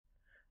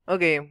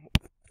Okay,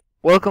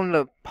 welcome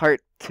to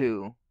part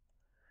 2.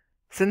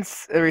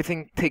 Since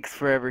everything takes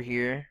forever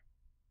here,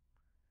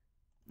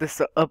 just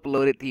to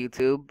upload it to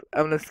YouTube,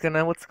 I'm just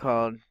gonna,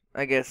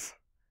 I guess,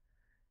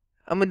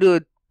 I'm gonna do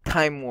a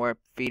time warp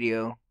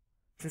video.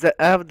 Since I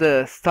have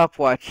the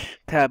stopwatch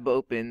tab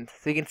open,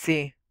 so you can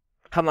see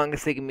how long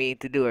it's taking me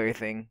to do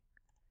everything.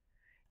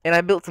 And I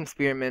built some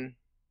spearmen.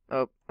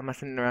 Oh, am I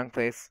in the wrong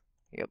place?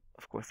 Yep,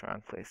 of course, the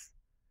wrong place.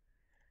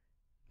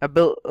 I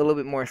built a little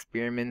bit more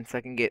spearmen so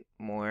I can get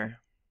more.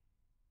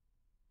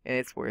 And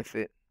it's worth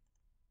it.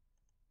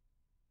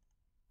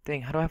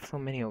 Dang, how do I have so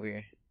many over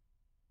here?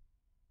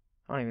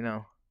 I don't even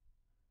know.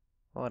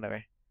 Well,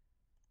 whatever.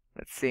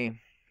 Let's see.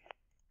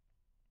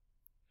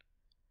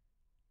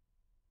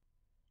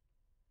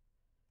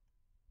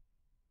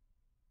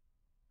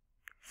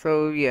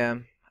 So yeah,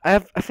 I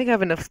think I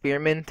have enough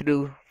spearmen to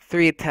do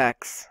 3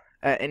 attacks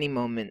at any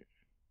moment.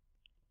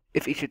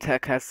 If each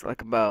attack has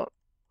like about,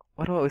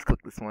 why do I always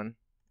click this one?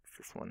 It's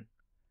this one.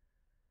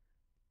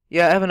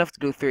 Yeah, I have enough to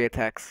do 3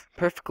 attacks.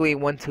 Perfectly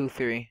 1, 2,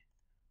 3.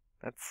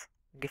 I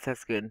guess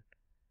that's good.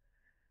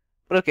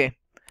 But okay.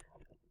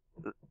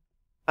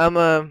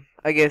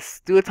 I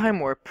guess do a time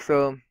warp.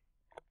 So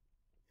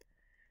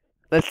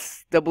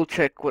let's double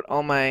check what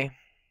all my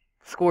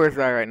scores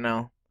are right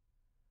now.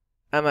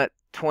 I'm at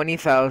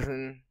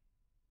 20,000.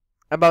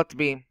 About to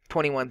be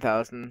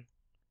 21,000.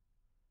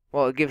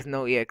 Well, it gives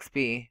no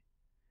EXP.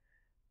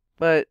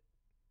 But,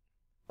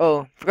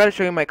 oh, forgot to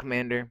show you my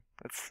commander.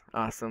 That's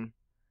awesome.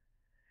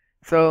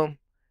 So,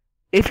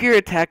 if you're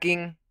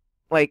attacking,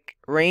 like,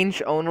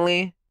 range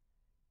only,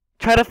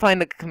 try to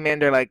find a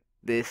commander like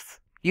this.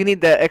 You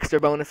need that extra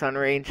bonus on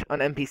range on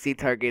NPC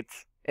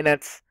targets. And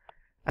that's,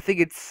 I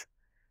think it's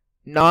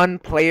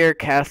non-player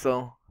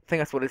castle. I think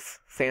that's what it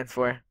stands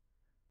for.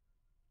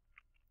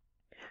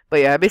 But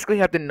yeah, I basically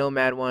have the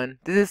Nomad one.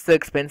 This is the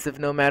expensive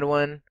Nomad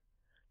one.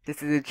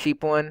 This is the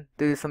cheap one.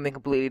 This is something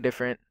completely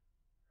different.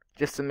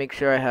 Just to make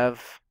sure I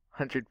have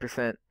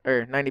 100%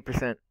 or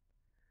 90%.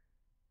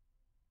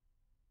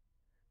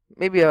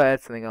 Maybe I'll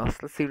add something else.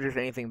 Let's see if there's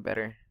anything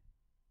better.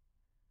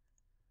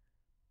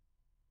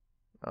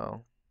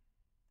 Oh.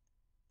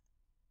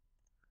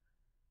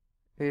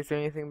 Is there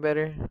anything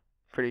better?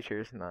 Pretty sure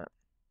it's not.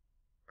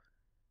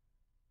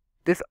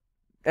 This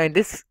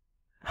this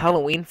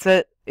Halloween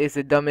set is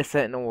the dumbest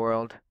set in the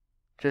world.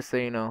 Just so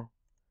you know.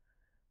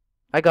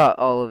 I got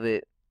all of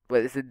it,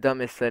 but it's the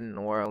dumbest set in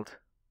the world.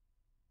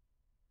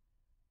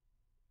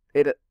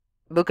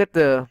 Look at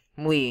the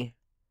melee.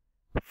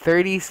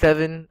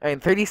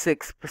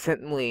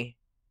 36% melee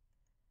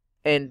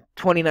and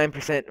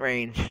 29%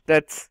 range.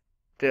 That's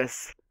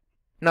just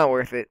not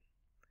worth it.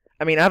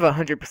 I mean, I have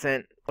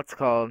 100%, what's it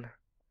called?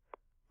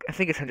 I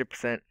think it's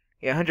 100%.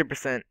 Yeah,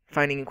 100%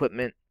 finding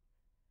equipment.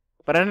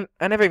 But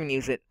I never even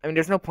use it. I mean,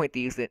 there's no point to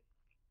use it.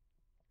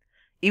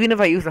 Even if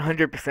I use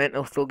 100%,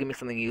 it'll still give me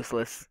something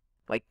useless.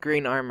 Like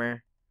green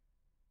armor.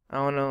 I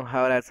don't know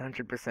how that's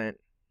 100%.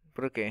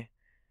 But okay.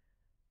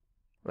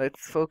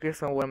 Let's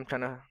focus on what I'm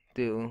trying to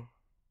do.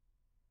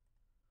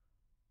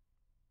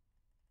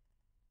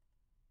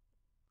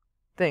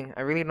 Dang,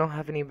 I really don't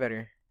have any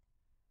better.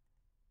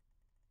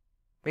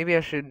 Maybe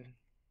I should,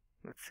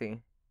 let's see.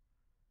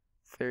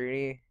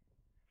 30,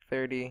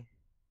 30.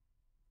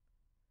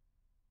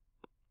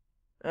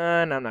 No,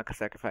 I'm not gonna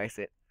sacrifice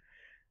it.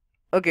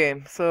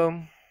 Okay,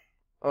 so,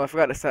 oh, I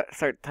forgot to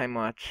start time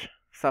watch,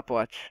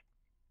 stopwatch.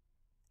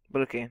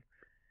 But okay,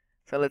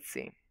 so let's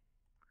see.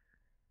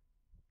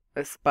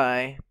 Let's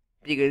spy,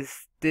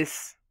 because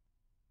this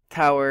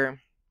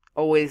tower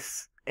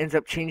always ends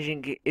up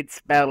changing its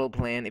battle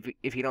plan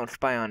if you don't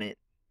spy on it.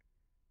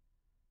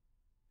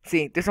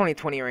 See, there's only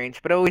 20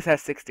 range, but it always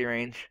has 60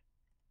 range.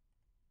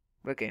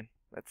 Okay,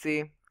 let's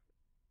see.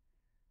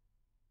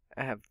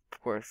 I have,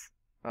 of course.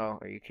 Oh,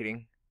 are you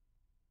kidding?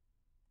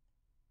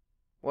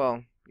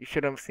 Well, you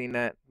should have seen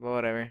that, but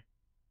whatever.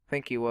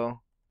 Thank you,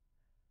 Will.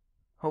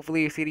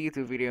 Hopefully you see the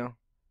YouTube video.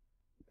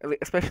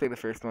 Especially the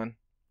first one.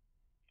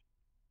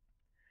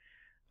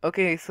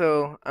 Okay,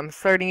 so I'm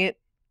starting it.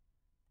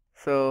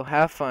 So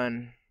have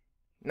fun.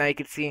 Now you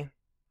can see.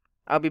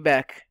 I'll be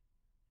back.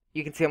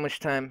 You can see how much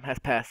time has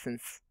passed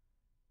since.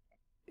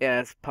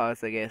 Yeah, it's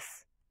paused, I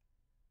guess.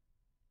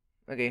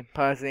 Okay,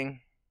 pausing.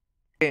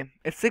 Okay,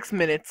 it's 6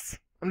 minutes.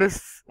 I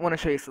just want to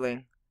show you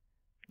something.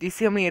 Do you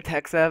see how many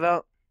attacks I have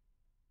out?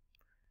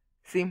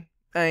 See?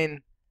 I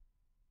mean,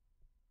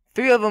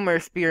 3 of them are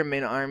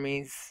spearmen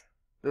armies.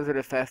 Those are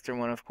the faster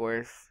one, of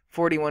course.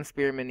 41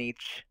 spearmen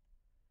each.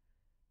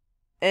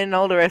 And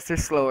all the rest are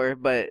slower,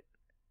 but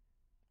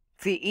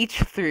see, each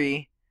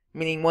 3,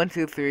 meaning 1,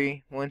 2,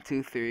 3, 1,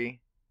 2,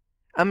 3,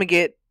 I'm gonna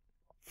get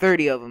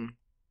 30 of them.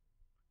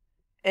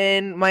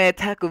 And my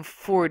attack of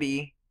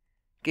 40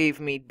 gave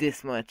me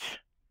this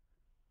much.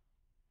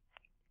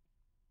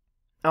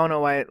 I don't know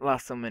why I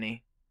lost so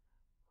many.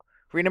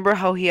 Remember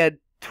how he had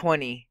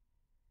 20?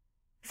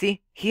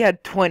 See, he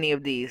had 20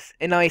 of these,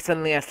 and now he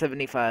suddenly has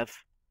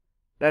 75.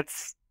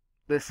 That's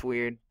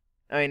weird.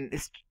 I mean,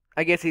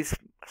 I guess he's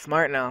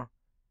smart now.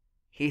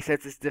 He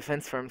sets his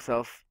defense for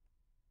himself.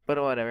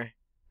 But whatever.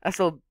 I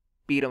still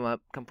beat him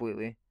up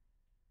completely.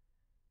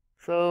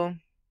 So,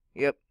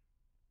 yep,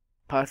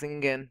 pausing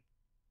again.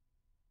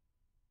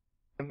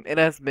 It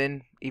has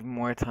been even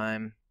more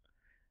time.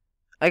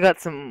 I got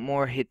some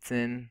more hits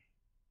in,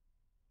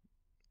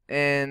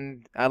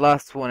 and I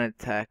lost one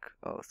attack.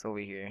 Oh, it's over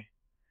here.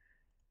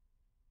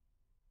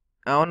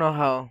 I don't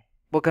know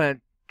what kind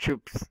of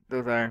troops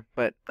those are,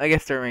 but I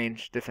guess they're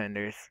ranged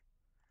defenders.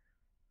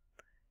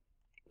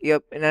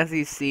 Yep, and as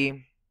you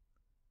see,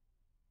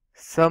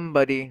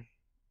 somebody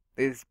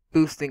is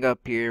boosting up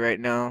here right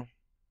now.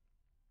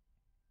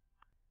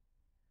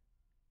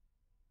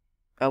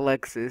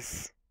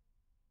 Alexis.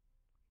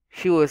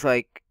 She was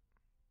like,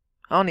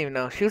 I don't even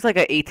know. She was like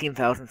at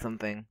 18,000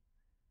 something.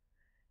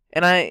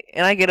 And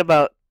I get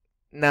about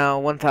now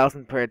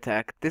 1,000 per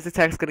attack. This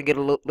attack's gonna get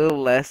a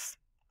little less,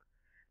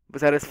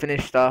 because I just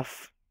finished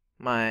off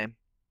my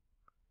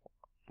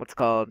what's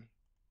called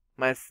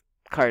my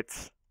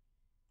carts.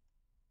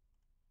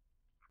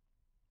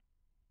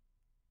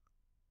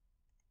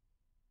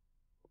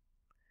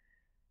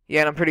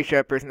 Yeah, and I'm pretty sure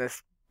that person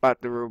has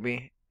bought the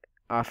ruby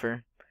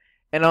offer.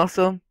 And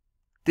also,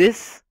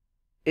 this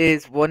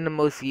is one of the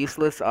most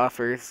useless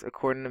offers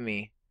according to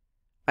me.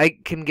 I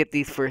can get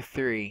these for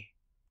 3.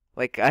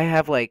 Like I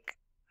have like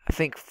I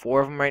think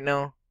 4 of them right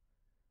now.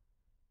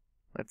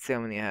 Let's see how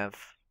many I have.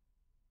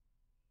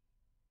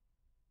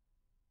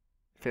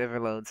 If it ever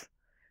loads.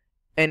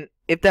 And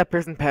if that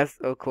person passes,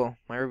 oh cool,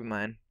 my ruby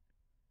mine.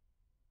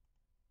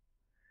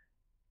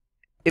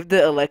 If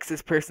the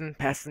Alexis person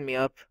passes me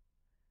up,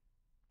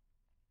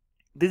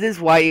 this is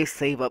why you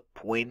save up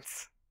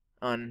points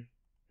on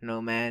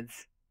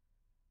nomads.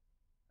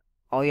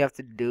 All you have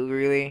to do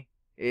really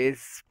is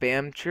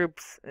spam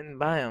troops and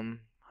buy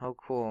them. How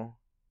cool.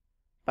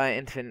 Buy an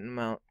infinite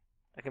amount.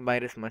 I can buy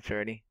this much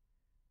already.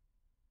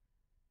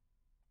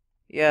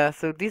 Yeah,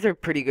 so these are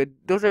pretty good.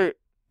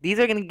 These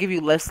are gonna give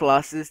you less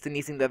losses than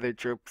using the other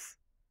troops.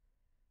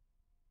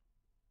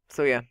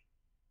 So yeah.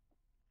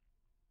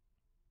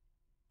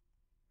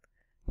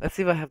 Let's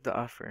see if I have the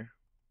offer.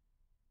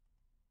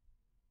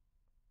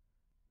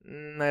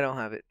 I don't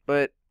have it,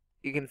 but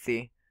you can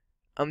see.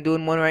 I'm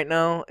doing one right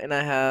now, and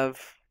I have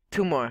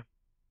 2 more.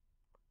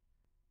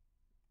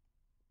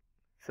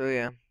 So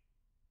yeah.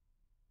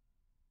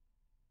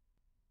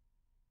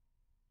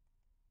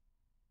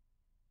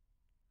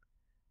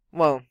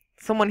 Well,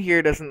 someone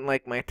here doesn't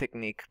like my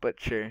technique, but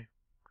sure.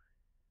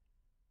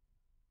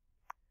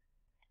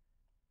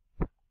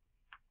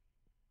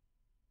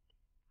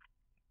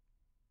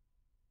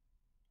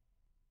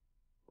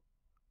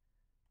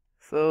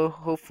 So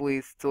hopefully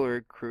it's still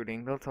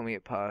recruiting. Don't tell me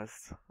it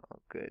paused. Oh,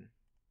 good.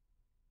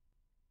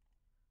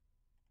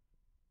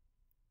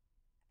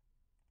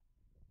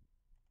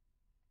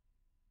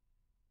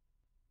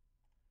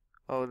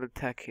 Oh, the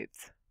tech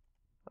hits.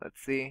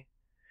 Let's see.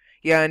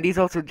 Yeah, and these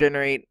also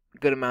generate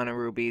good amount of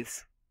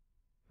rubies.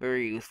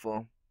 Very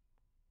useful.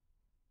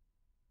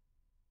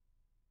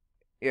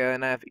 Yeah,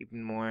 and I have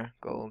even more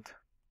gold.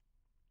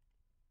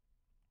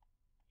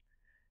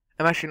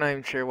 I'm actually not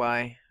even sure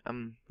why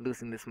I'm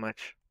losing this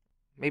much.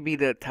 Maybe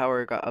the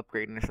tower got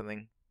upgraded or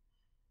something.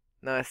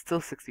 No, it's still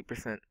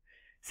 60%.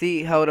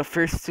 See how the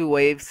first 2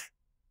 waves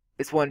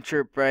is 1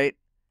 chirp, right?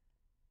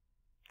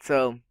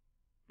 So,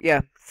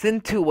 yeah,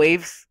 send 2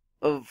 waves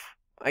of,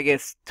 I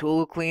guess,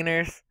 tool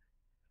cleaners,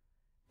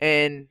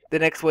 and the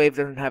next wave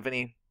doesn't have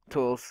any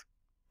tools,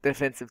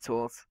 defensive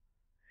tools.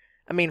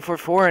 I mean, for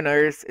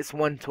foreigners, it's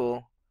 1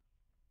 tool,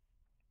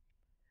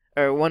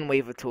 or 1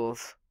 wave of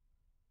tools.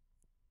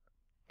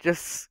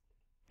 Just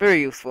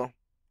very useful.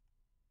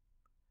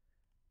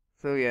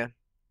 So yeah,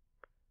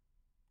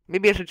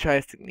 maybe I should try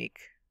this technique.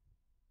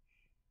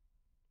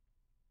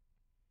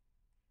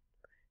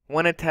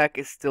 1 attack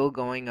is still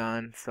going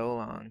on so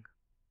long.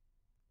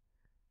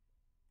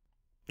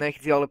 Now you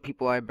can see all the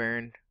people I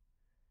burned.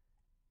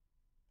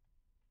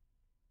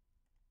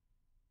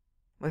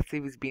 Let's see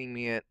who's beating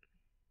me yet.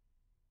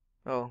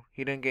 Oh,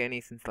 he didn't get any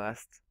since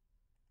last.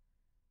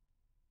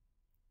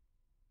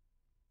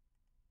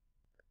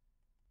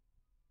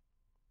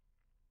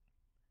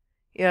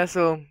 Yeah,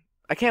 so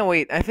I can't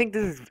wait. I think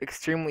this is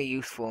extremely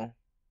useful.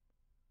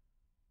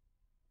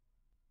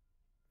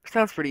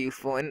 Sounds pretty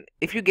useful. And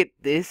if you get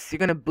this, you're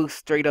gonna boost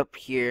straight up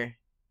here.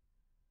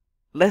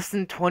 Less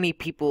than 20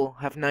 people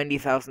have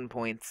 90,000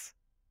 points.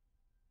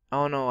 I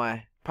don't know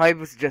why. Probably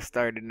was just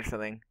started or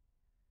something.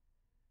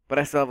 But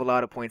I still have a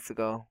lot of points to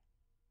go.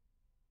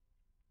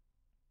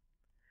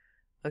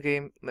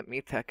 Okay, let me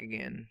attack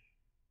again.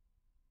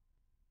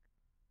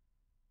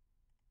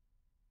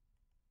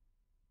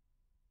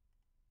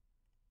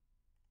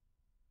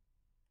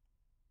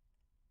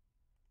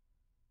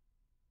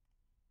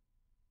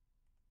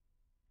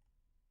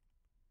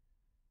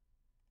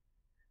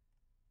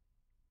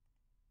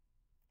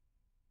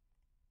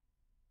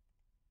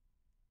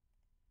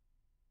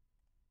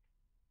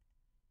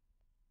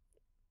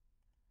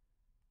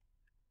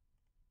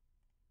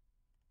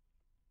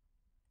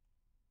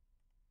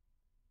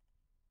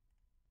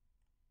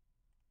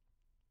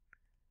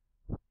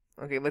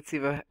 Okay, let's see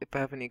if I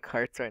have any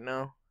carts right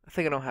now. I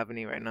think I don't have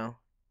any right now.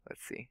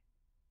 Let's see.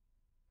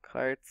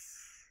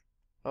 Carts.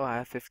 Oh, I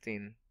have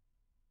 15.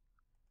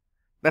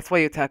 That's why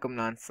you attack them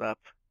non-stop.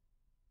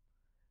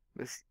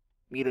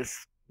 You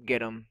just get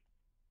them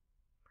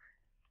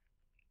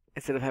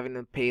instead of having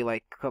to pay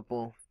like a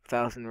couple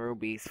thousand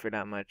rubies for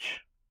that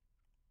much.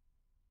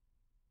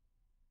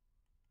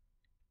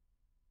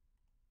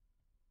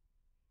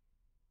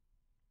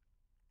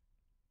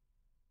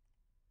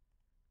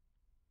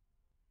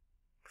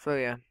 So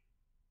yeah.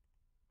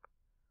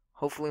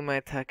 Hopefully my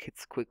attack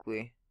hits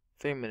quickly.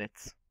 3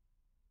 minutes.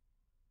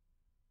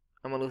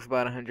 I'm gonna lose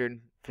about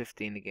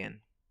 115 again.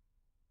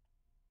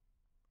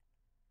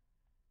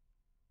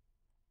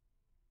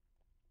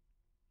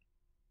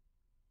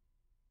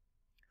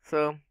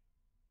 So,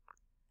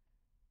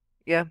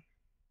 yeah.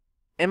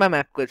 And my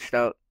map glitched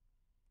out.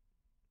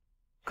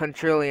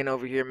 Contrillion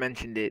over here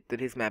mentioned it, that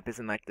his map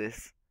isn't like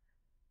this.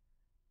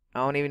 I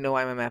don't even know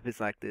why my map is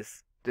like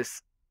this.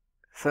 Just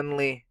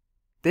suddenly...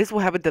 This will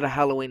happen to the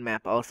Halloween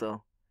map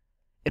also.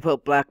 It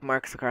put black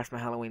marks across my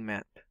Halloween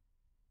map.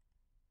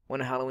 When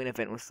the Halloween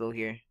event was still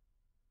here.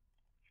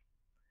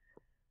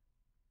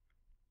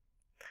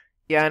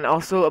 Yeah, and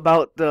also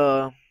about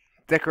the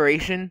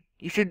decoration,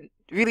 you should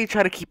really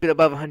try to keep it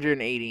above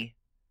 180.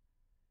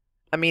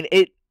 I mean,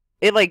 it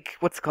like,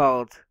 what's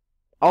called?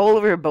 All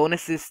of your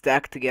bonuses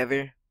stack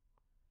together.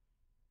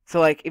 So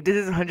like, if this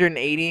is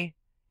 180,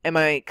 and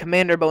my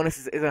commander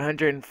bonus is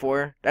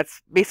 104,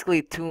 that's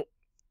basically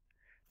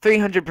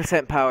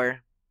 300%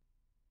 power.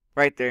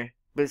 Right there.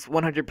 But it's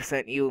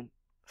 100% you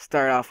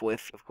start off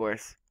with, of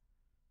course.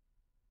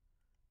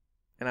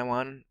 And I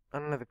want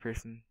another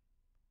person.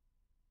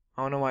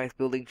 I don't know why he's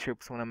building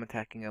troops when I'm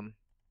attacking him.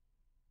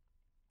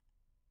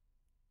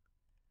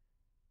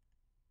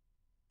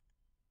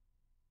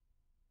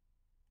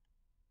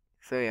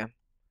 So yeah.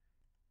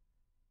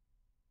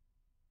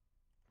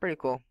 Pretty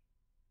cool.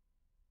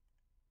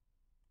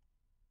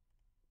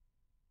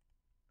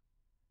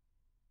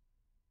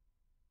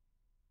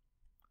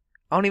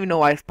 I don't even know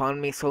why it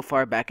spawned me so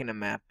far back in the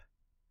map.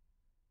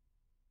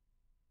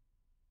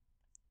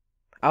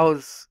 I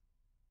was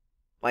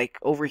like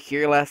over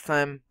here last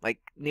time, like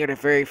near the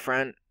very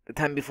front. The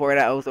time before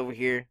that I was over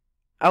here.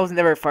 I was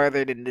never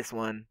farther than this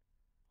one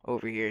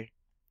over here.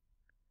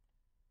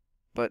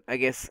 But I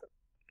guess,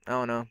 I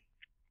don't know.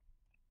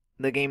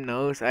 The game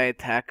knows I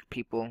attack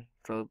people,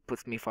 so it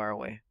puts me far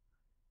away.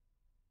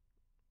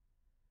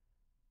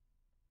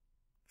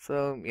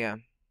 So yeah.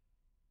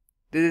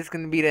 This is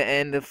going to be the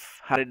end of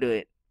how to do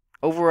it.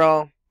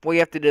 Overall, what you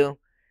have to do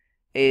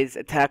is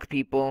attack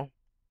people.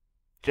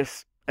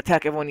 Just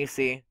attack everyone you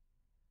see.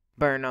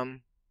 Burn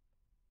them.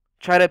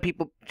 Try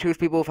to choose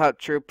people without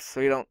troops so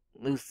you don't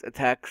lose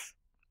attacks.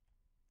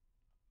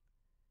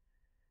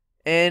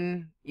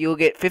 And you'll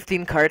get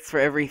 15 carts for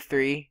every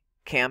 3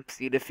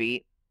 camps you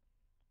defeat.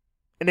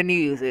 And then you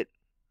use it.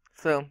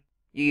 So,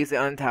 you use it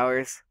on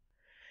towers.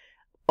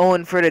 Oh,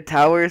 and for the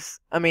towers,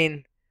 I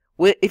mean,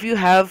 if you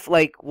have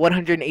like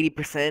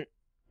 180%,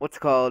 what's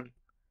called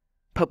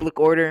public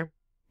order,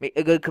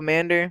 a good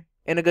commander,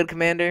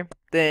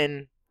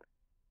 then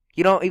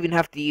you don't even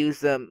have to use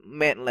the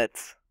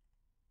mantlets.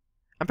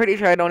 I'm pretty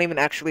sure I don't even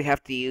actually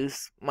have to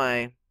use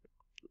my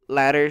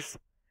ladders,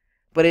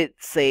 but it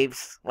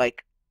saves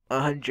like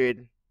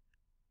 100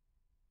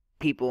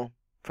 people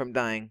from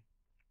dying.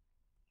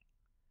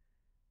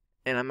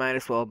 And I might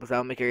as well, because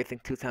I'll make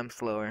everything 2 times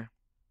slower.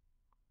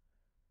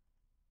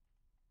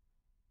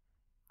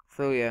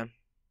 So yeah,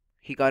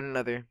 he got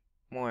another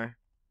more.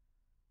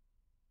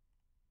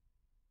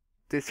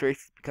 This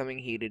race is becoming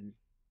heated.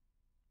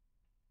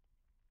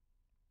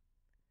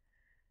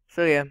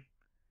 So yeah.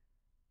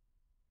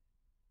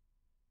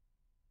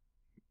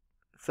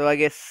 So I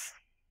guess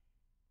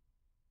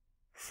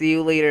see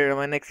you later on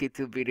my next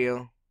YouTube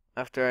video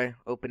after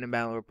I open the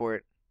battle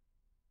report.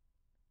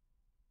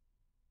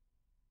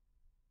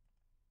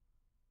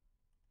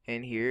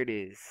 And here it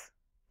is,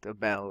 the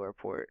battle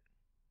report.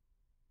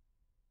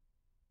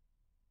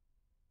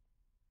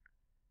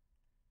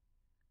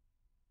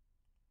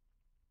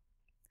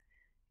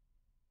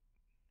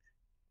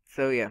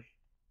 So yeah.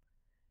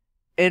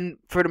 And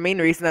for the main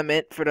reason I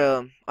meant for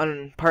the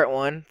on part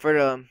 1 for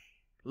the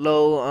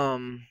low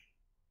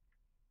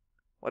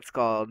what's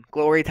called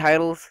glory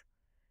titles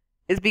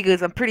is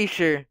because I'm pretty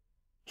sure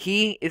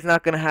he is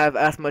not gonna have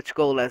as much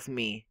gold as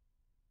me.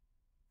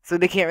 So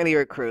they can't really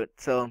recruit,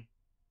 so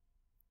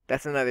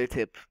that's another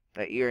tip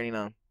that you already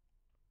know.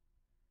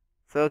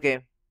 So okay.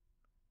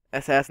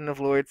 Assassin of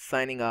Lords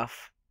signing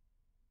off.